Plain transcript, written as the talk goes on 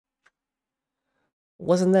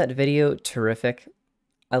Wasn't that video terrific?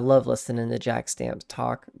 I love listening to Jack Stamp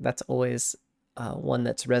talk. That's always one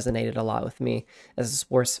that's resonated a lot with me as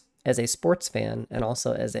a sports fan and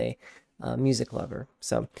also as a music lover.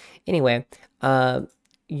 So anyway,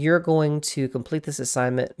 you're going to complete this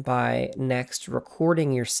assignment by next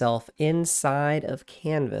recording yourself inside of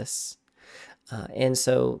Canvas. And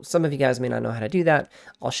so some of you guys may not know how to do that.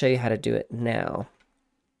 I'll show you how to do it now.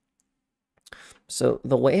 So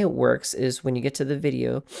the way it works is when you get to the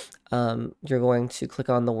video, you're going to click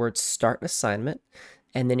on the word Start Assignment,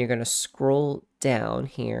 and then you're going to scroll down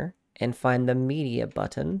here and find the Media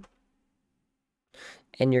button,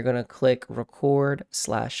 and you're going to click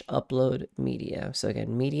Record/Upload Media. So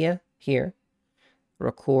again, Media here,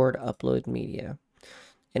 Record, Upload Media.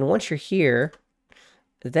 And once you're here,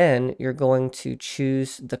 then you're going to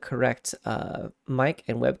choose the correct mic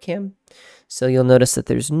and webcam. So you'll notice that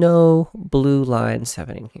there's no blue lines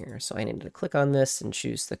happening here. So I need to click on this and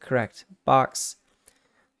choose the correct box.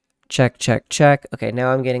 Check, check, check. Okay,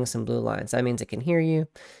 now I'm getting some blue lines. That means it can hear you.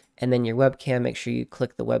 And then your webcam, make sure you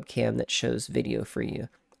click the webcam that shows video for you.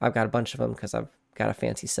 I've got a bunch of them because I've got a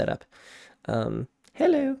fancy setup.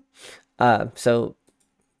 Hello. So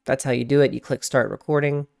that's how you do it. You click Start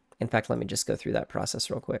Recording. In fact, let me just go through that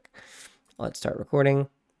process real quick. Let's start recording.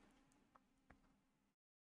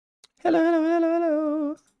 Hello, hello, hello,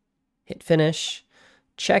 hello. Hit finish.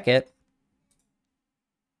 Check it.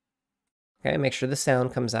 Okay, make sure the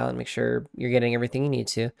sound comes out and make sure you're getting everything you need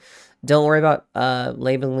to. Don't worry about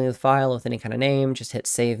labeling the file with any kind of name. Just hit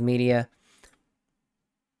Save Media.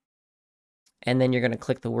 And then you're going to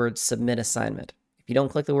click the word Submit Assignment. If you don't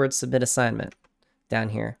click the word Submit Assignment down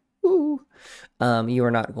here, you are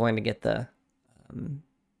not going to get the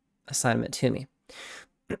assignment to me.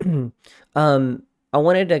 I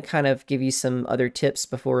wanted to kind of give you some other tips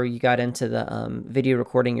before you got into the video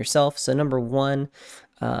recording yourself. So number one,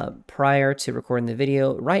 prior to recording the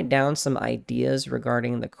video, write down some ideas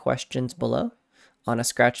regarding the questions below on a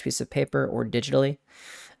scratch piece of paper or digitally.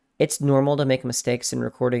 It's normal to make mistakes in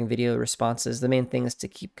recording video responses. The main thing is to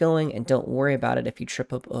keep going and don't worry about it if you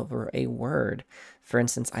trip up over a word. For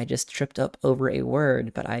instance, I just tripped up over a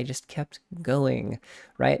word, but I just kept going,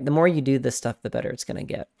 right? The more you do this stuff, the better it's going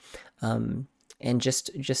to get. And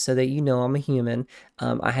just so that you know, I'm a human.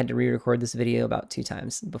 I had to re-record this video about 2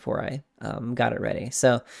 times before I got it ready.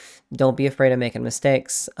 So don't be afraid of making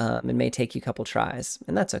mistakes. It may take you a couple tries,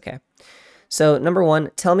 and that's okay. So number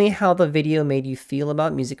one, tell me how the video made you feel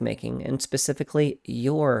about music making, and specifically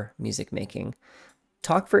your music making.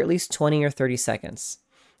 Talk for at least 20 or 30 seconds.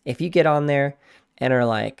 If you get on there and are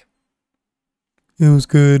like, it was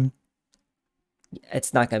good,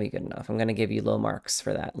 it's not going to be good enough. I'm going to give you low marks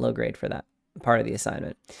for that, low grade for that part of the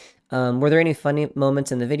assignment. Were there any funny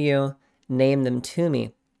moments in the video? Name them to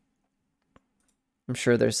me. I'm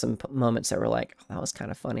sure there's some moments that were like, oh, that was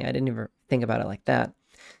kind of funny. I didn't even think about it like that.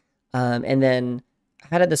 And then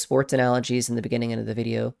how did the sports analogies in the beginning of the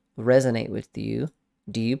video resonate with you?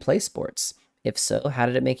 Do you play sports? If so, how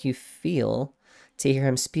did it make you feel to hear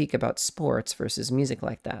him speak about sports versus music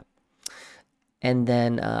like that? And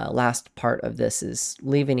then last part of this is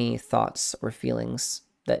leave any thoughts or feelings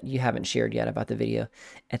that you haven't shared yet about the video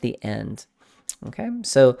at the end. Okay,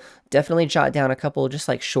 so definitely jot down a couple just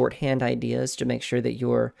like shorthand ideas to make sure that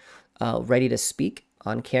you're ready to speak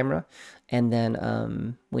on camera. And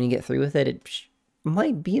then when you get through with it, it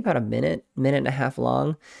might be about a minute and a half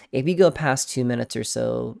long. If you go past 2 minutes or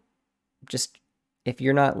so, just if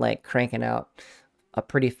you're not like cranking out a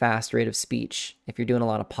pretty fast rate of speech, if you're doing a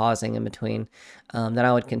lot of pausing in between, then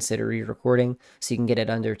I would consider re-recording so you can get it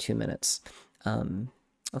under 2 minutes.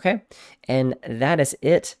 Okay, and that is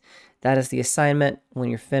it. That is the assignment. When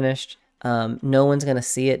you're finished, no one's going to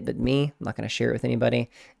see it but me. I'm not going to share it with anybody.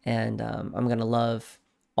 And I'm going to love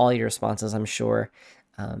all your responses, I'm sure.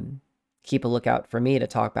 Keep a lookout for me to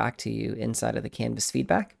talk back to you inside of the Canvas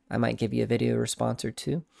feedback. I might give you a video response or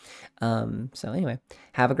two. So anyway,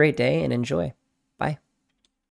 have a great day and enjoy. Bye.